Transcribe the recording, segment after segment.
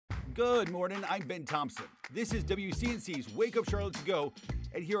Good morning, I'm Ben Thompson. This is WCNC's Wake Up Charlotte to Go,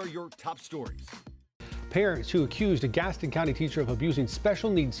 and here are your top stories. Parents who accused a Gaston County teacher of abusing special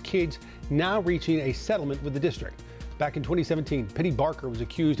needs kids now reaching a settlement with the district. Back in 2017, Penny Barker was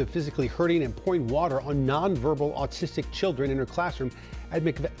accused of physically hurting and pouring water on nonverbal autistic children in her classroom at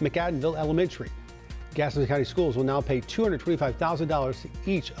McAdenville Elementary. Gaston County Schools will now pay $225,000 to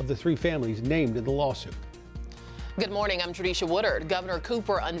each of the three families named in the lawsuit. Good morning, I'm Tradisha Woodard. Governor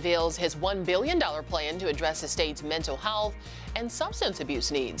Cooper unveils his $1 billion plan to address the state's mental health and substance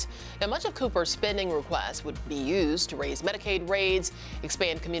abuse needs. Now, much of Cooper's spending request would be used to raise Medicaid rates,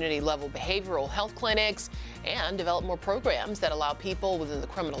 expand community-level behavioral health clinics, and develop more programs that allow people within the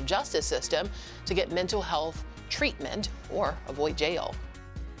criminal justice system to get mental health treatment or avoid jail.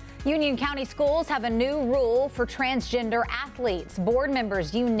 Union County Schools have a new rule for transgender athletes. Board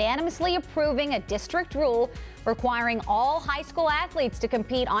members unanimously approving a district rule requiring all high school athletes to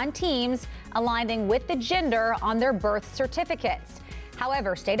compete on teams aligning with the gender on their birth certificates.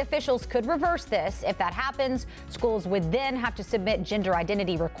 However, state officials could reverse this. If that happens, schools would then have to submit gender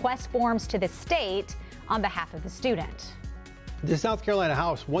identity request forms to the state on behalf of the student. The South Carolina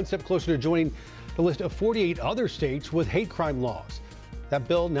House one step closer to joining the list of 48 other states with hate crime laws. That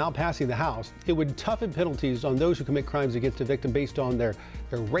bill now passing the House, it would toughen penalties on those who commit crimes against a victim based on their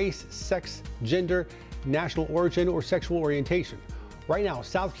race, sex, gender, national origin, or sexual orientation. Right now,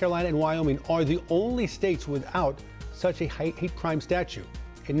 South Carolina and Wyoming are the only states without such a hate crime statute.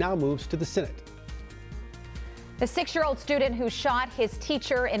 It now moves to the Senate. The 6-year-old student who shot his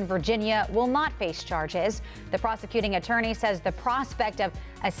teacher in Virginia will not face charges. The prosecuting attorney says the prospect of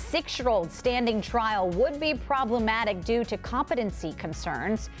a 6-year-old standing trial would be problematic due to competency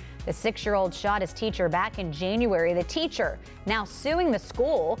concerns. The 6-year-old shot his teacher back in January. The teacher now suing the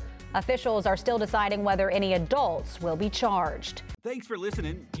school. Officials are still deciding whether any adults will be charged. Thanks for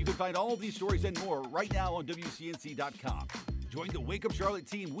listening. You can find all of these stories and more right now on WCNC.com. Join the Wake Up Charlotte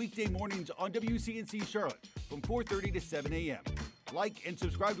team weekday mornings on WCNC Charlotte from 4:30 to 7 a.m. Like and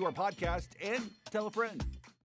subscribe to our podcast and tell a friend.